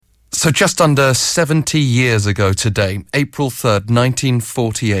So just under 70 years ago today, April 3rd,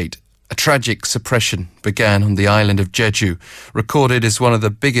 1948, a tragic suppression began on the island of Jeju, recorded as one of the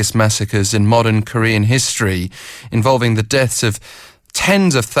biggest massacres in modern Korean history, involving the deaths of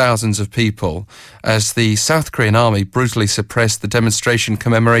tens of thousands of people as the South Korean army brutally suppressed the demonstration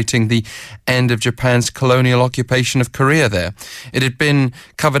commemorating the end of Japan's colonial occupation of Korea there. It had been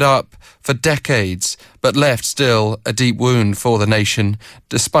covered up for decades, but left still a deep wound for the nation,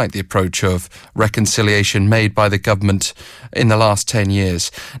 despite the approach of reconciliation made by the government in the last 10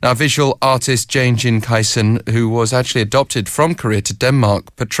 years. Now, visual artist Jane Kaisen, who was actually adopted from Korea to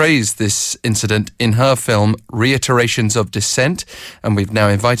Denmark, portrays this incident in her film Reiterations of Dissent, and we've now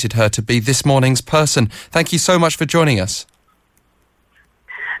invited her to be this morning's person. Thank you so much for joining us.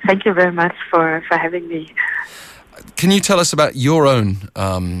 Thank you very much for having me. Can you tell us about your own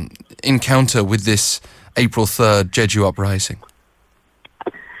encounter with this April 3rd Jeju Uprising?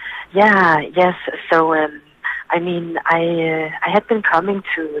 Yes. So, I had been coming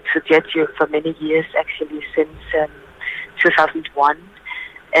to Jeju for many years, actually, since 2001,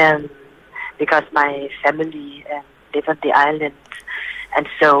 because my family live on the island. And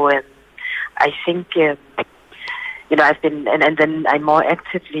so I think, I've been, and then I more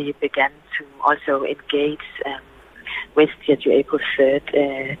actively began to also engage with Jeju April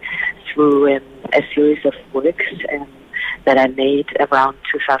 3rd through a series of works that I made around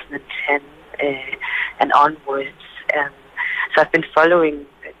 2010 and onwards. So I've been following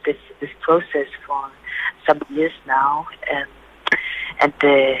this process for some years now, and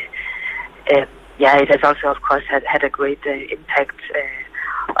it has also, of course, had a great impact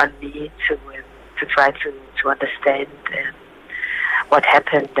on me to try to understand what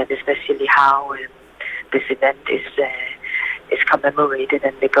happened, and especially how this event is commemorated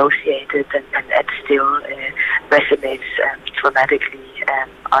and negotiated and still resonates dramatically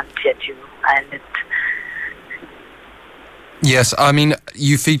on Jeju Island. Yes, I mean,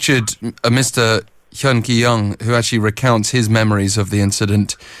 you featured a Mr. Hyun Ki-young, who actually recounts his memories of the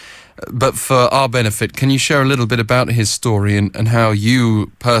incident. But for our benefit, can you share a little bit about his story and how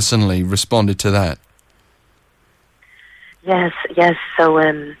you personally responded to that? Yes. So,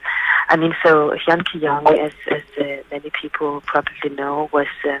 so Hyun Ki-young, as many people probably know, was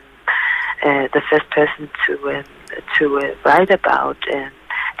the first person to write about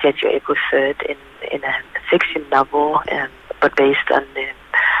Jeju April 3rd in a fiction novel, but based on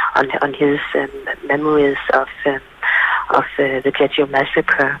his memories of the Jeju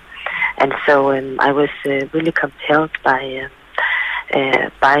massacre. And so I was really compelled by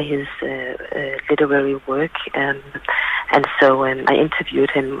his literary work, and so I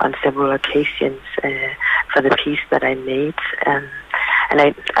interviewed him on several occasions for the piece that I made, and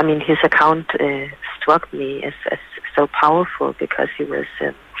his account struck me as so powerful because he was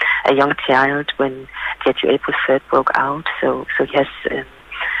a young child when Jeju April 3rd broke out, so he has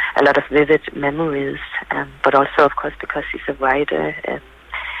a lot of vivid memories, but also, of course, because he's a writer,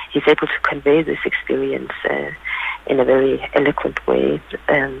 he's able to convey this experience in a very eloquent way.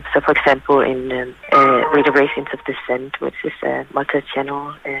 So, for example, in Reiterations of Dissent, which is a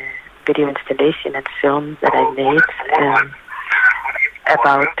multi-channel video installation and film that I made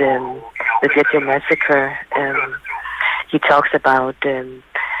about the Jeju massacre, he talks about a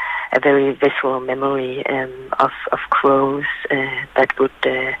very visual memory of crows that would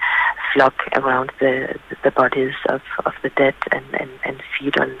flock around the bodies of the dead and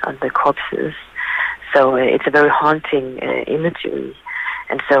feed on the corpses. So it's a very haunting imagery.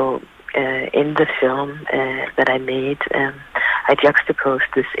 And so in the film that I made, I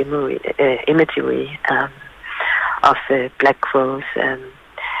juxtaposed this imagery of black crows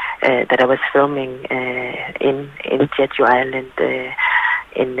that I was filming in Jeju Island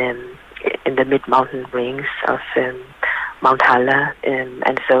in the mid-mountain range of Mount Hala,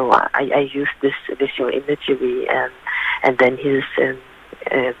 and so I used this visual imagery and then his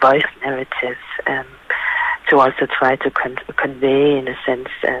voice narrative to also try to convey, in a sense,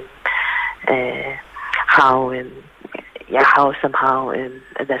 how somehow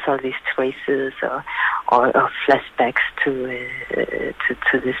there's all these traces or flashbacks to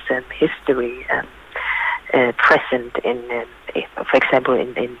this history present in, for example,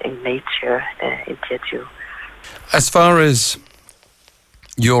 in nature in Jeju. As far as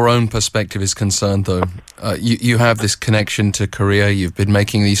your own perspective is concerned, though, you have this connection to Korea. You've been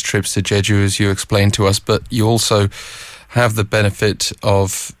making these trips to Jeju, as you explained to us, but you also have the benefit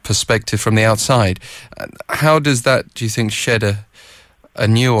of perspective from the outside. How does that, do you think, shed a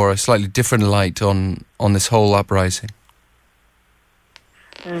new or a slightly different light on this whole uprising?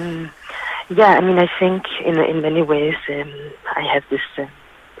 I think in many ways I have this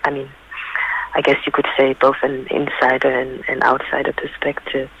I guess you could say both an insider and outsider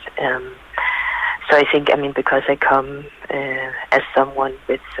perspective. So I think, because I come as someone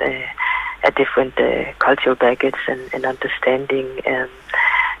with a different cultural baggage and understanding,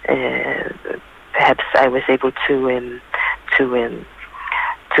 perhaps I was able to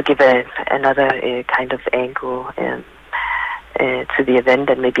give another kind of angle to the event,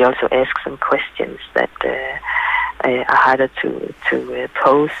 and maybe also ask some questions that are harder to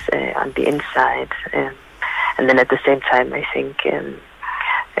pose on the inside. And then at the same time, I think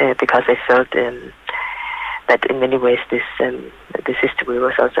because I felt that in many ways this history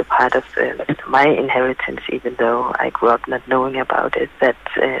was also part of my inheritance, even though I grew up not knowing about it, that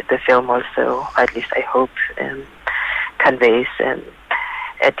the film also, or at least I hope, conveys a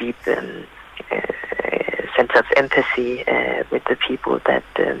deep sense of empathy with the people that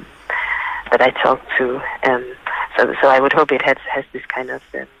I talk to. So I would hope it has this kind of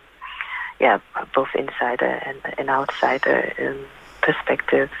both insider and outsider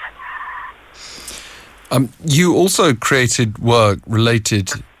perspective. You also created work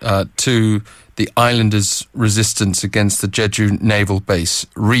related to the islanders' resistance against the Jeju naval base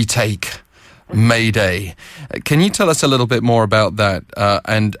retake, Mayday. Can you tell us a little bit more about that,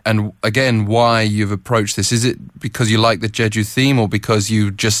 and again why you've approached this? Is it because you like the Jeju theme, or because you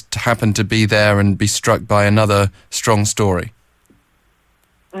just happened to be there and be struck by another strong story?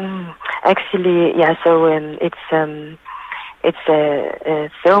 Actually, yeah. So it's a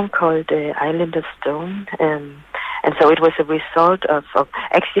film called Island of Stone, and so it was a result of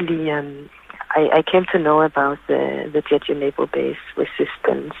actually. I came to know about the Jeju naval base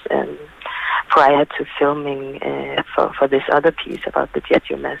resistance prior to filming for this other piece about the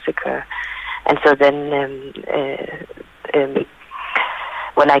Jeju massacre, and so then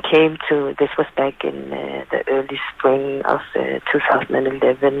when I came to, this was back in the early spring of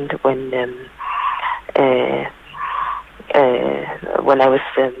 2011 when I was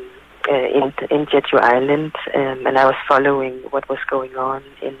in Jeju Island, and I was following what was going on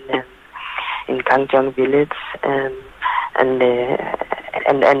in Gangjong village, and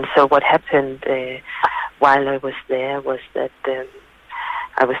so what happened while I was there was that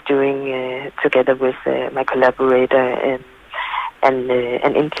I was doing together with my collaborator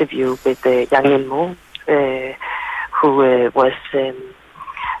an interview with Yang In-mo, who was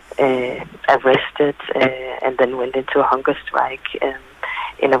arrested and then went into a hunger strike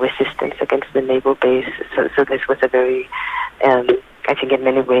in a resistance against the naval base. So this was a very, I think in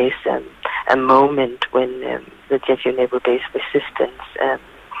many ways, a moment when the Jeju naval base resistance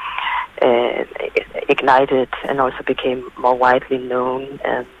ignited and also became more widely known,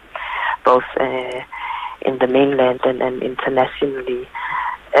 both in the mainland and internationally.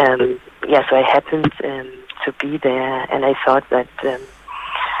 So I happened to be there, and I thought that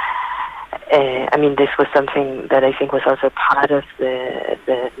this was something that I think was also part of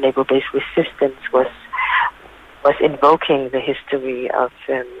the naval base resistance, was invoking the history of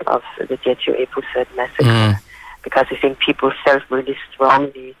the Jeju April 3rd massacre, because I think people felt really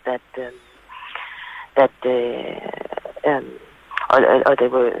strongly that or they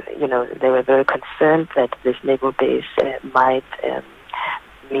were very concerned that this naval base might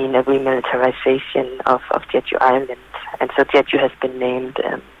mean a remilitarization of Jeju Island, and so Jeju has been named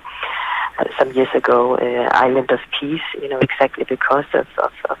some years ago Island of Peace, exactly because of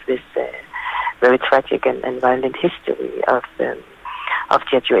this very tragic and violent history of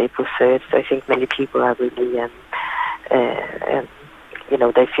Jeju April 3rd. So I think many people are really,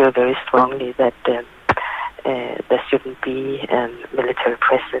 they feel very strongly that there shouldn't be military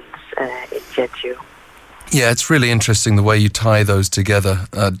presence in Jeju. Yeah, it's really interesting the way you tie those together,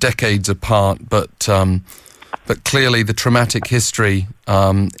 decades apart, but clearly the traumatic history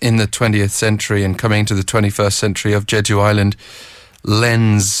in the 20th century and coming into the 21st century of Jeju Island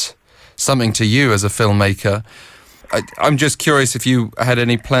lends something to you as a filmmaker. I'm just curious if you had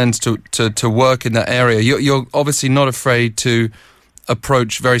any plans to work in that area. You're obviously not afraid to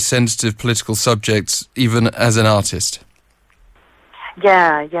approach very sensitive political subjects, even as an artist.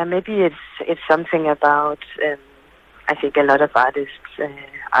 Yeah. Maybe it's something about. I think a lot of artists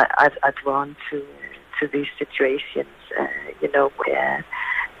are drawn to these situations. Where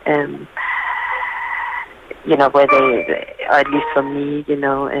where they, or at least for me, to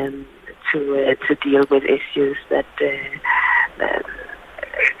deal with issues that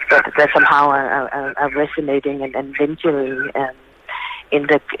somehow are resonating and lingering in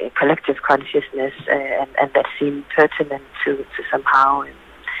the collective consciousness, and that seem pertinent to somehow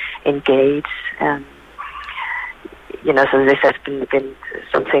engage. So this has been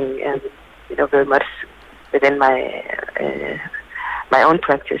something very much within my my own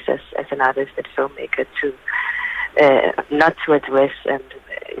practice as an artist and filmmaker to not to address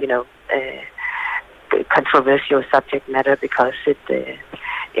controversial subject matter because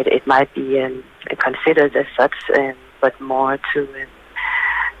it might be considered as such, but more to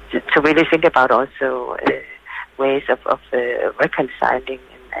really think about also ways of reconciling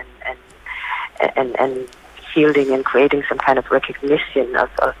and healing and creating some kind of recognition of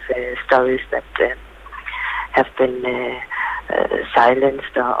stories that have been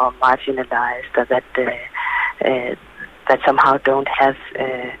silenced or marginalized, or that somehow don't have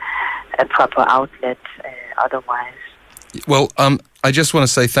a proper outlet otherwise. Well, I just want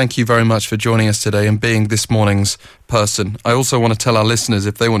to say thank you very much for joining us today and being this morning's person. I also want to tell our listeners,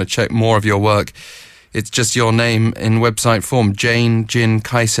 if they want to check more of your work, it's just your name in website form,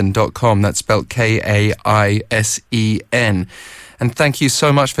 janejinkaisen.com. That's spelled Kaisen. And thank you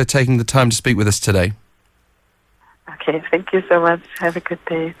so much for taking the time to speak with us today. Okay, thank you so much. Have a good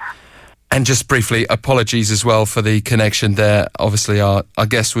day. And just briefly, apologies as well for the connection there. Obviously, our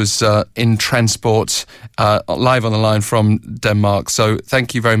guest was in transport, live on the line from Denmark. So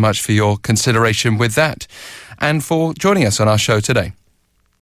thank you very much for your consideration with that and for joining us on our show today.